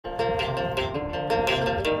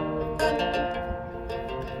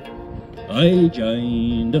I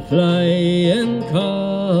joined the flying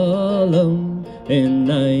column in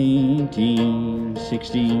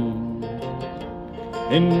 1916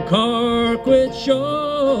 in Cork with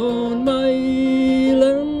Sean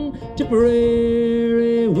Mylan,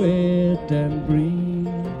 Tipperary wet and green,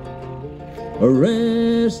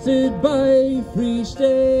 arrested by Free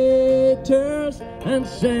Staters and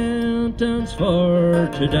sentenced for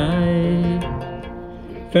to die.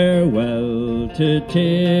 Farewell to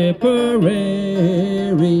Tipperary,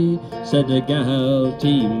 said the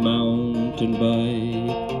Galtee mountain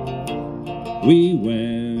bike. We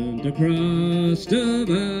went across the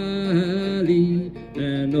valley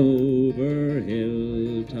and over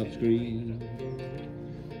hilltops green,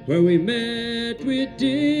 where we met with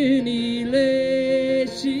Dinny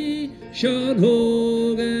Lacey, Sean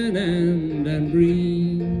Hogan and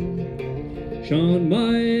Breen. Sean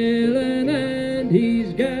Mylan and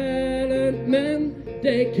his gallant men,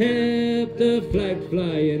 they kept the flag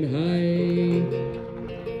flying high.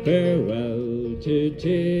 Farewell to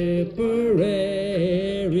Tipperary,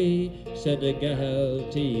 said the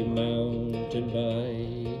Galtee mountain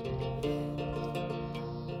bike.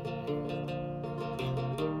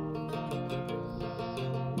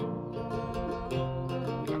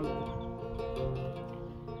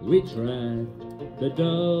 We tracked the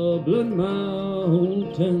Dublin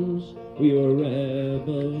mountains, we were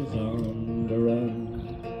rebels on the run.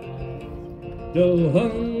 Though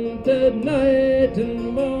hunted night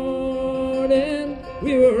and morning,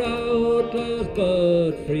 we were outlaws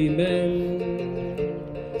but free men.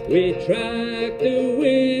 We tracked the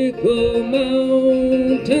Wicklow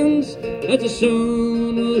mountains as the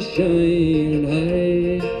sun was shining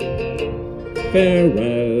high.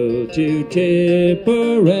 Farewell to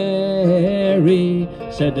Tipperary,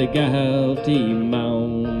 said the Galtee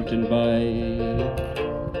mountain bike.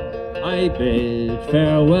 I bid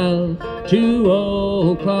farewell to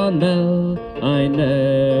old Clonmel, I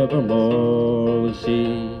never more will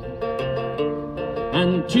see,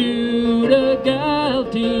 and to the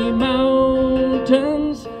Galtee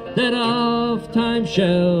mountains that oft time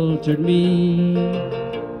sheltered me.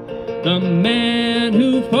 The men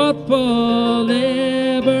who fought for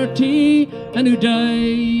liberty and who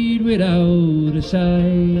died without a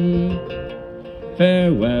sigh.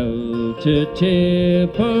 Farewell to Tipperary,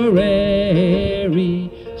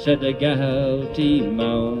 said the Galtee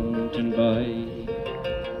mountain bike.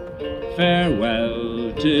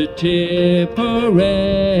 Farewell to Tipperary,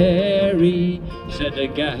 said the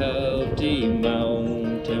Galtee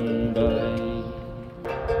mountain bike.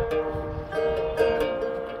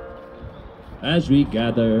 As we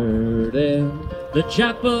gathered in the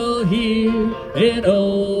chapel here in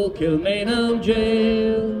Old Kilmainham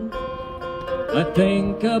jail, I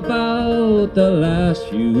think about the last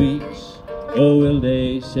few weeks. Oh, will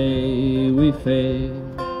they say we failed?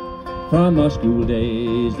 From our school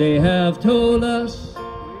days they have told us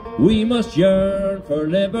we must yearn for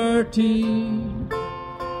liberty.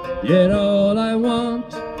 Yet all I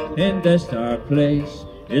want in this dark place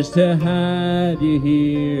is to have you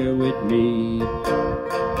here with me.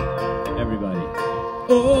 Everybody.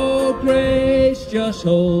 Oh, grace, just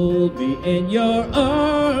hold me in your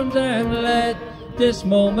arms and let this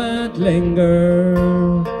moment linger.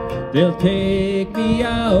 They'll take me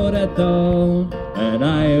out at dawn and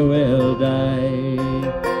I will die.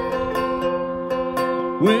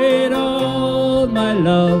 With all my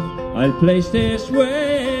love, I'll place this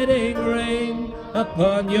wedding ring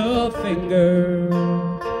upon your finger.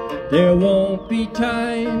 There won't be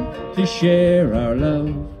time to share our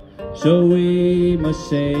love, so we must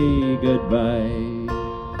say goodbye.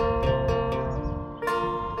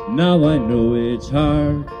 Now I know it's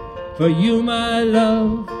hard for you, my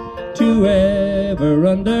love, to ever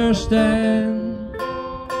understand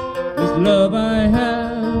this love I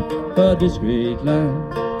have for this great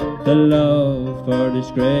land, the love for this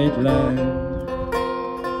great land.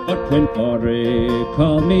 But when Padre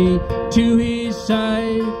called me to his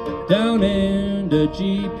side down in the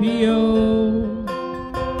GPO,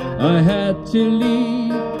 I had to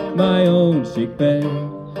leave my own sick bed.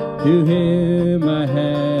 To him I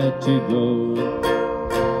had to go.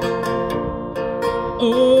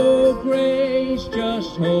 Oh, grace,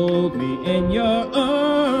 just hold me in your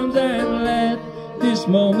arms and let this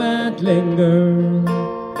moment linger.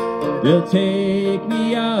 They'll take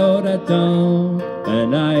me out at dawn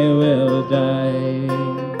and I will die.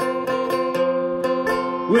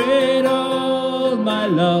 With all my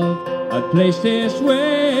love, I place this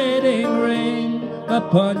wedding ring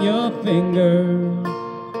upon your finger.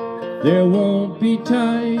 There won't be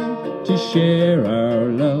time to share our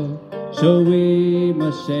love, so we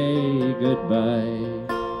must say goodbye.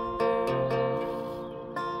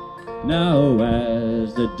 Now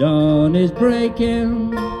as the dawn is breaking,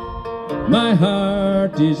 my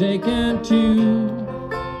heart is aching too.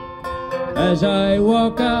 As I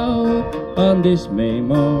walk out on this May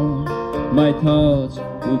morn, my thoughts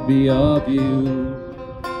will be of you.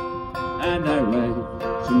 And I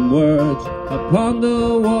write some words upon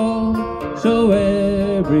the wall, so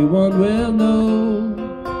everyone will know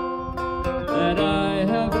that I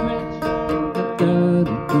have met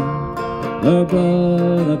the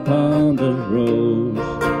blood upon the rose.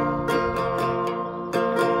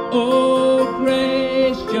 Oh,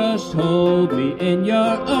 grace, just hold me in your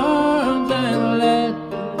arms and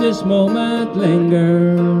let this moment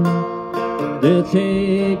linger. They'll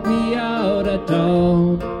take me out at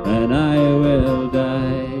dawn and I will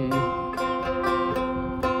die.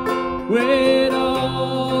 With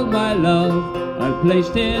all my love, I'll place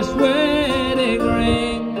this wedding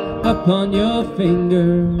ring upon your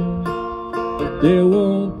finger. There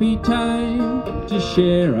won't be time to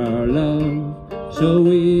share our love, so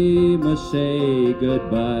we must say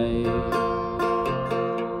goodbye.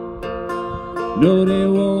 No, there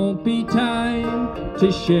won't be time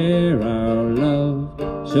to share our love,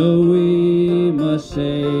 so we must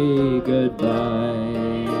say goodbye.